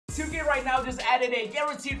2K right now just added a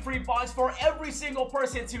guaranteed free box for every single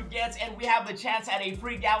person to get, and we have the chance at a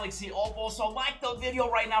free Galaxy Opal. So like the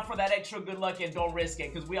video right now for that extra good luck and don't risk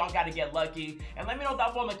it, because we all got to get lucky. And let me know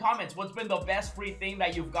down below in the comments what's been the best free thing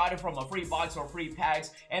that you've gotten from a free box or free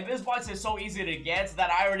packs. And this box is so easy to get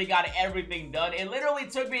that I already got everything done. It literally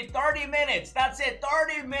took me 30 minutes. That's it,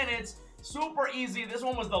 30 minutes. Super easy. This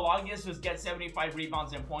one was the longest. Just get 75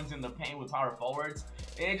 rebounds and points in the paint with power forwards.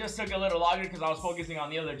 It just took a little longer because I was focusing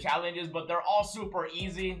on the other challenges, but they're all super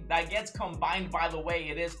easy. That gets combined, by the way.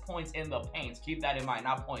 It is points in the paint. Keep that in mind.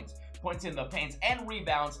 Not points. Points in the paint and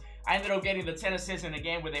rebounds. I ended up getting the 10 assists in the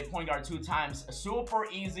game with a point guard 2 times. Super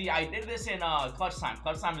easy. I did this in clutch time.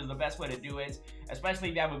 Clutch time is the best way to do it, especially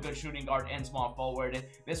if you have a good shooting guard and small forward.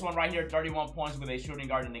 This one right here, 31 points with a shooting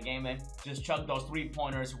guard in the game. Just chug those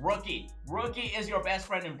 3-pointers. Rookie is your best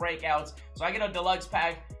friend in breakouts. So I get a deluxe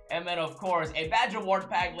pack, and then of course a badge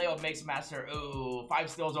award pack, layup mix master. Ooh, 5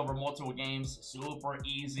 steals over multiple games. Super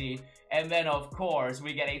easy. And then of course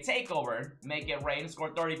we get a takeover, make it rain,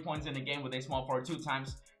 score 30 points in the game with a small forward 2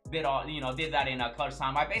 times. Did that in a clutch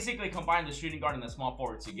time. I basically combined the shooting guard and the small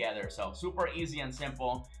forward together. So super easy and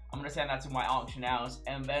simple. I'm gonna send that to my auction house.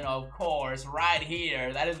 And then of course right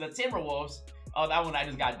here, that is the Timberwolves. Oh, that one I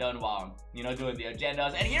just got done while doing the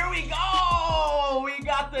agendas. And here we go! We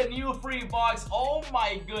got the new free box. Oh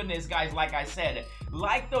my goodness, guys. Like I said,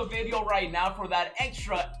 like the video right now for that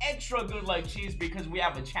extra good luck cheese, because we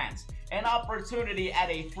have a chance, an opportunity at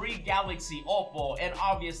a free Galaxy Opal. And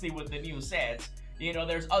obviously with the new sets,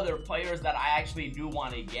 there's other players that I actually do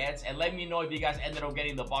want to get. And let me know if you guys ended up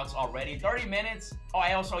getting the box already. 30 minutes. Oh,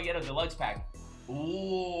 I also get a deluxe pack.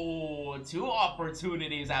 Ooh, 2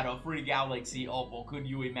 opportunities at a free Galaxy Opal. Could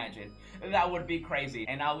you imagine? That would be crazy.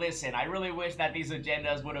 And now listen, I really wish that these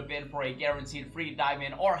agendas would have been for a guaranteed free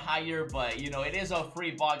diamond or higher, but it is a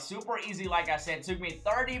free box. Super easy. Like I said, it took me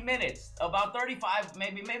 30 minutes, about 35,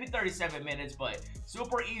 maybe 37 minutes, but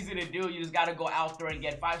super easy to do. You just got to go out there and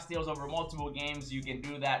get 5 steals over multiple games. You can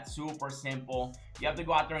do that. Super simple. You have to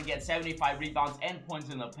go out there and get 75 rebounds and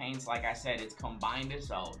points in the paint. Like I said, it's combined,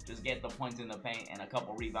 so just get the points in the paint and a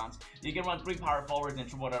couple rebounds. You can run 3 power forwards and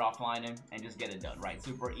triple that offline and just get it done, right?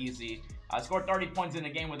 Super easy. Score 30 points in the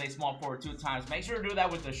game with a small forward 2 times. Make sure to do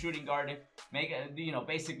that with the shooting guard. Make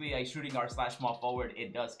basically a shooting guard / small forward.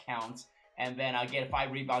 It does count. And then I'll get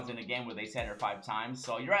 5 rebounds in the game with a center 5 times.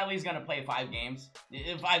 So you're at least going to play 5 games.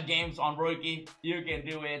 5 games on rookie, you can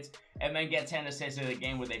do it. And then get 10 assists in the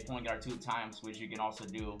game with a point guard 2 times, which you can also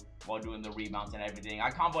do while doing the rebounds and everything. I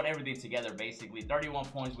comboed everything together, basically. 31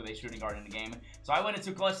 points with a shooting guard in the game. So I went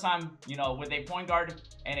into clutch time, with a point guard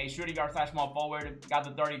and a shooting guard / small forward. Got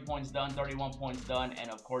the 30 points done, 31 points done, and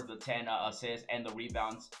of course the 10 assists and the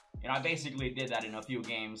rebounds. I basically did that in a few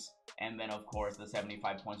games. And then of course the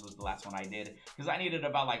 75 points was the last one I did, because I needed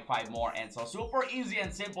about like 5 more. And so super easy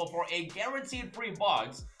and simple for a guaranteed free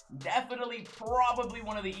box. Definitely probably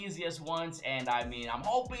one of the easiest ones. And I mean, I'm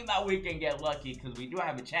hoping that we can get lucky, because we do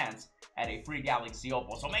have a chance at a free Galaxy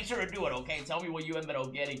Opal. So make sure to do it, okay? Tell me what you ended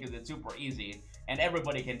up getting, because it's super easy and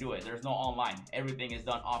everybody can do it. There's no online. Everything is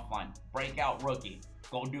done offline. Breakout rookie.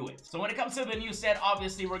 Go do it. So when it comes to the new set,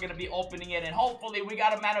 obviously we're going to be opening it, and hopefully we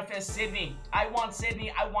got to manifest Sydney. I want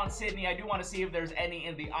Sydney. I want Sydney. I do want to see if there's any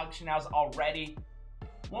in the auction house already.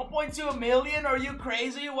 1.2 million? Are you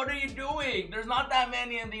crazy? What are you doing? There's not that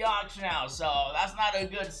many in the auction house, so that's not a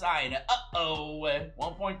good sign. Uh-oh.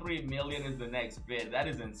 1.3 million is the next bid. That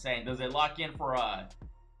is insane. Does it lock in for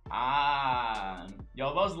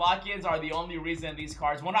yo, those lock-ins are the only reason these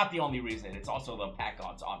cards, well, not the only reason, it's also the pack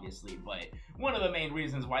odds, obviously, but one of the main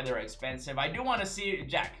reasons why they're expensive. I do want to see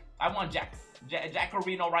Jack. I want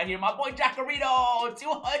Jackarino right here. My boy Jackarino,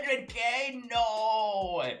 200k.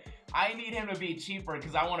 No, I need him to be cheaper,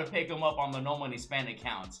 because I want to pick him up on the no money spend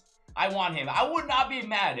accounts. I want him. I would not be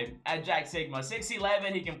mad at Jack Sigma.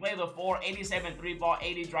 6'11", he can play the 4, 87 3-ball,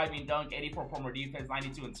 80 driving dunk, 84 former defense,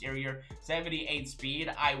 92 interior, 78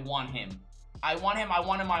 speed. I want him. I want him.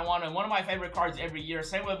 One of my favorite cards every year.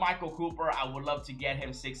 Same with Michael Cooper. I would love to get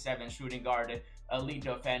him. 6'7", shooting guard, elite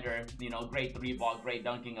defender, great 3-ball, great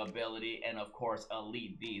dunking ability, and of course,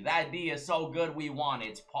 elite D. That D is so good, we want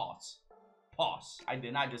it. Pause. I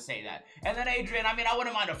did not just say that. And then Adrian, I mean, I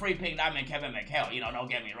wouldn't mind a free pink diamond Kevin McHale, don't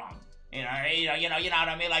get me wrong. You know what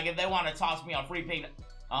I mean? Like, if they want to toss me a free pink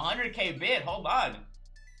 100k bid, hold on.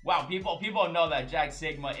 Wow, people know that Jack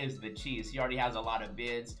Sigma is the cheese. He already has a lot of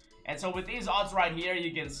bids. And so with these odds right here,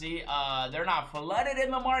 you can see they're not flooded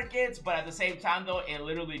in the markets, but at the same time though, it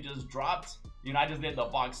literally just dropped. I just did the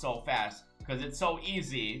box so fast because it's so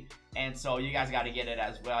easy, and so you guys got to get it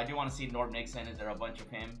as well. I do want to see Norm Nixon. Is there a bunch of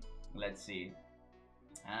him? Let's see.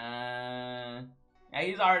 Yeah,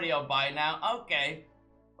 he's already a buy now. Okay.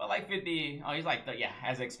 But like 50, oh, he's like, yeah,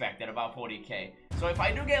 as expected, about 40k. So if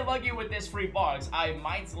I do get lucky with this free box, I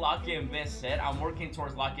might lock in this set. I'm working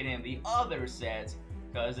towards locking in the other sets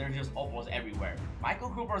because there's just opals everywhere. Michael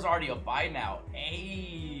Cooper's already a buy now.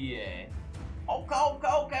 Hey.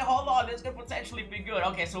 Okay, hold on. This could potentially be good.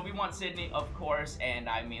 Okay, so we want Sydney, of course. And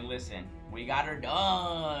I mean, listen, we got her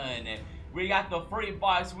done. We got the free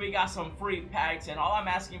box. We got some free packs. And all I'm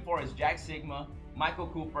asking for is Jack Sigma, Michael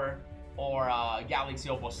Cooper, or Galaxy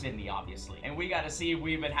Opal Sydney, obviously. And we gotta see if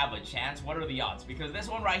we even have a chance. What are the odds? Because this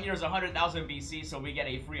one right here is 100,000 VC, so we get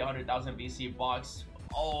a free 100,000 VC box.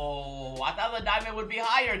 Oh, I thought the diamond would be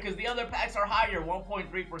higher because the other packs are higher.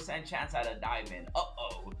 1.3% chance at a diamond.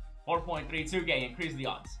 Uh-oh. 4.32k, increase the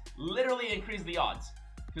odds. Literally increase the odds.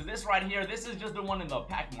 Because this right here, this is just the one in the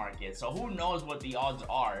pack market. So who knows what the odds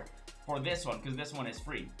are for this one, because this one is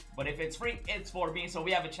free. But if it's free, it's for me. So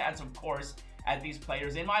we have a chance, of course, at these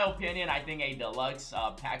players. In my opinion, I think a deluxe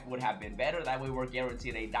pack would have been better. That way we're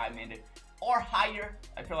guaranteed a diamond or higher.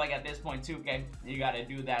 I feel like at this point 2k, you gotta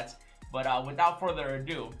do that. But without further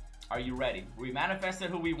ado, are you ready? We manifested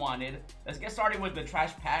who we wanted. Let's get started with the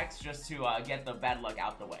trash packs just to get the bad luck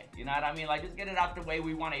out the way. You know what I mean? Like, just get it out the way.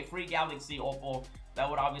 We want a free Galaxy Opal. That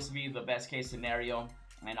would obviously be the best case scenario.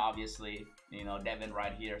 And obviously, you know, Devin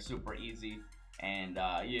right here, super easy. And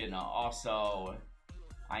you know, also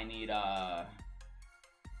I need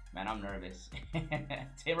man, I'm nervous.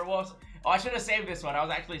 Timberwolves. Oh, I should have saved this one. I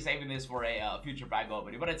was actually saving this for a future bag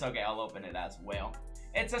opening, but it's okay. I'll open it as well.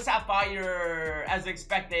 It's a Sapphire, as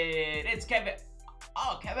expected. It's Kevin.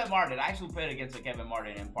 Oh, Kevin Martin. I actually played against a Kevin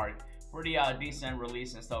Martin in Park. Pretty decent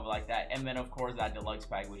release and stuff like that. And then, of course, that deluxe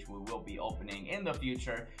pack, which we will be opening in the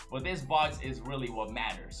future. But this box is really what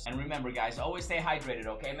matters. And remember, guys, always stay hydrated,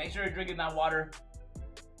 okay? Make sure you're drinking that water,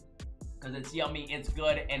 because it's yummy, it's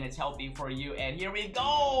good, and it's healthy for you. And here we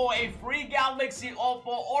go, a free Galaxy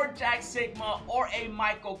Opal or Jack Sigma or a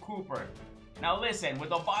Michael Cooper. Now listen, with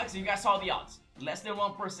the box, you guys saw the odds. Less than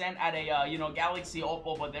 1% at a, you know, Galaxy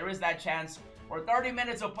Opal, but there is that chance. For 30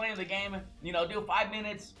 minutes of playing the game, you know, do 5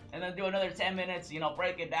 minutes and then do another 10 minutes, you know,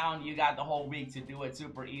 break it down. You got the whole week to do it,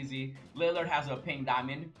 super easy. Lillard has a pink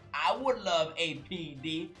diamond. I would love a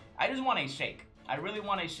PD. I just want a shake. I really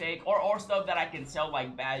want a shake or stuff that I can sell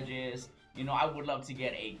like badges. You know, I would love to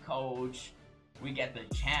get a coach. We get the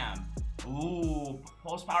champ. Ooh,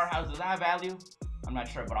 Post Powerhouse, does that have value? I'm not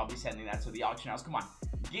sure, but I'll be sending that to the auction house. Come on,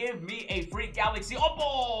 give me a free Galaxy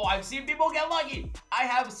Opal. I've seen people get lucky. I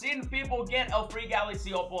have seen people get a free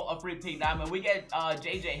Galaxy Opal, a free pink diamond. We get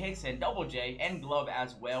JJ Hickson, Double J, and Glove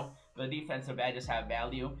as well. The defensive badges have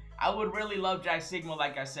value. I would really love Jack Sigma,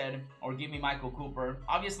 like I said, or give me Michael Cooper.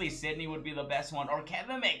 Obviously, Sydney would be the best one, or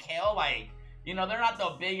Kevin McHale. Like, you know, they're not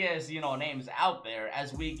the biggest, you know, names out there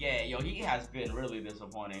as we get. Yo, he has been really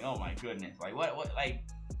disappointing. Oh my goodness. Like, what, like,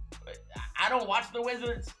 I don't watch the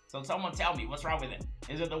Wizards, so someone tell me what's wrong with it.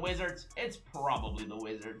 Is it the Wizards? It's probably the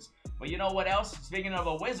Wizards. But you know what else? Speaking of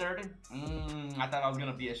a wizard, I thought I was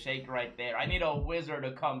gonna be a shake right there. I need a wizard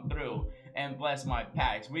to come through and bless my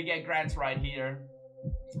packs. We get grants right here.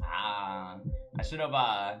 I should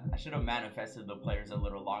have manifested the players a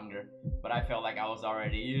little longer, but I felt like I was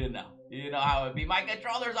already, you know how it be. My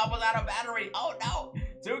controller's almost out of battery. Oh no,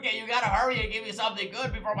 2K, you gotta hurry and give me something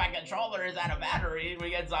good before my controller is out of battery. We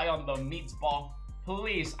get Zion the meats ball.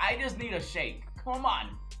 Please, I just need a shake. Come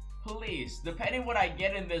on, please. Depending what I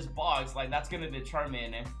get in this box, like, that's gonna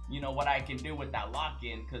determine, you know, what I can do with that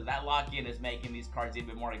lock-in, because that lock-in is making these cards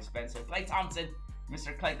even more expensive. Klay Thompson,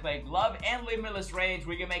 Mr. Clay Glove, and limitless range.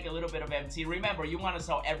 We can make a little bit of MT. Remember, you want to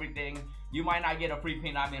sell everything. You might not get a free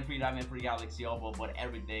pin diamond, free Galaxy Opal, but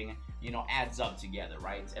everything, you know, adds up together,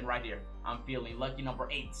 right? And right here, I'm feeling lucky number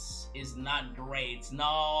 8 is not great.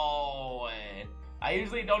 No. I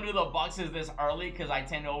usually don't do the boxes this early because I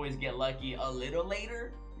tend to always get lucky a little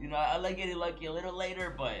later. You know, I like getting lucky a little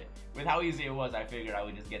later, but with how easy it was, I figured I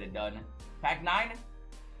would just get it done. Pack 9,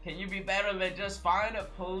 can you be better than just fine,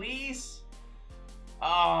 please?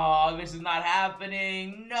 Oh, this is not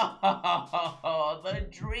happening. No, the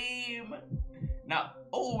dream. Now,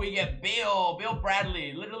 oh, we get Bill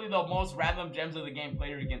Bradley. Literally the most random gems of the game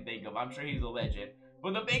player you can think of. I'm sure he's a legend.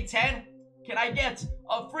 But the Big 10, can I get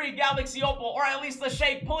a free Galaxy Opal or at least a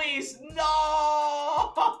shake, please? No!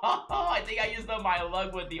 I think I used up my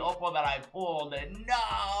luck with the Opal that I pulled.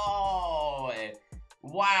 No!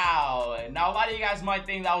 Wow. Now, a lot of you guys might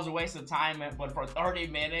think that was a waste of time, but for 30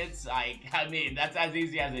 minutes, I mean, that's as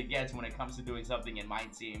easy as it gets when it comes to doing something in my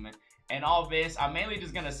team. And all this, I'm mainly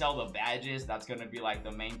just going to sell the badges. That's going to be like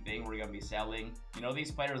the main thing we're going to be selling. You know,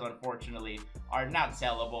 these players, unfortunately, are not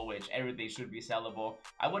sellable, which everything should be sellable.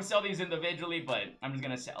 I would sell these individually, but I'm just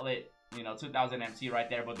going to sell it, you know, 2,000 MT right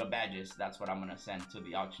there. But the badges, that's what I'm going to send to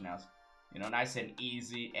the auction house. You know, nice and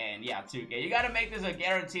easy. And yeah, 2K. You got to make this a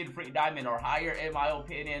guaranteed free diamond or higher, in my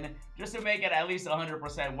opinion, just to make it at least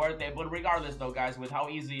 100% worth it. But regardless, though, guys, with how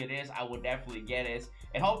easy it is, I would definitely get it.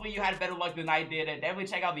 And hopefully you had better luck than I did. Definitely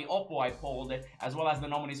check out the Opal I pulled, as well as the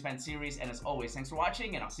No Money Spent series. And as always, thanks for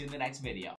watching, and I'll see you in the next video.